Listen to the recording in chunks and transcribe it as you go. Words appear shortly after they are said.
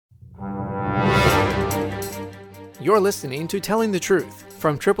You're listening to Telling the Truth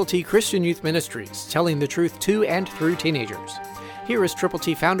from Triple T Christian Youth Ministries, telling the truth to and through teenagers. Here is Triple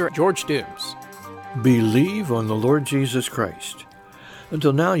T founder George Dooms. Believe on the Lord Jesus Christ.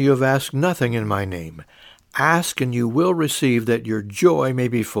 Until now you have asked nothing in my name. Ask and you will receive, that your joy may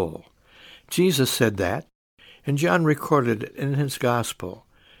be full. Jesus said that, and John recorded it in his Gospel,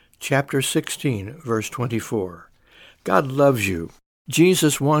 chapter 16, verse 24. God loves you.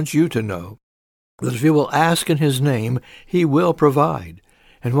 Jesus wants you to know that if you will ask in his name, he will provide.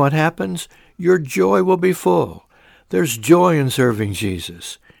 And what happens? Your joy will be full. There's joy in serving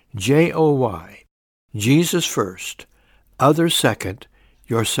Jesus. J-O-Y. Jesus first, others second,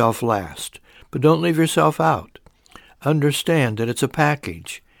 yourself last. But don't leave yourself out. Understand that it's a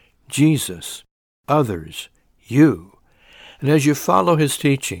package. Jesus, others, you. And as you follow his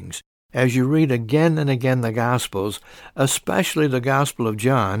teachings, as you read again and again the Gospels, especially the Gospel of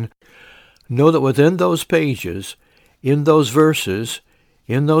John, know that within those pages, in those verses,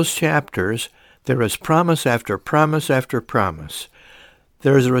 in those chapters, there is promise after promise after promise.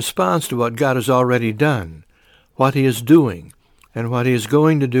 There is a response to what God has already done, what he is doing, and what he is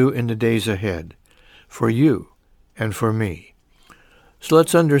going to do in the days ahead, for you and for me. So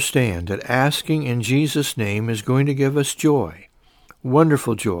let's understand that asking in Jesus' name is going to give us joy,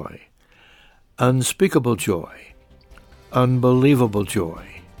 wonderful joy, unspeakable joy, unbelievable joy.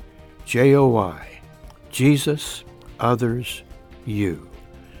 J-O-Y. Jesus, others, you.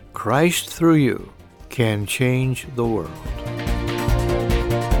 Christ through you can change the world.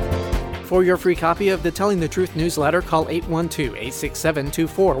 For your free copy of the Telling the Truth newsletter, call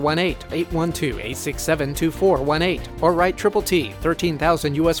 812-867-2418, 812-867-2418, or write Triple T,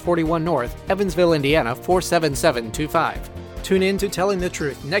 13,000 U.S. 41 North, Evansville, Indiana, 47725. Tune in to Telling the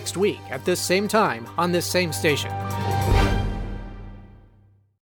Truth next week at this same time on this same station.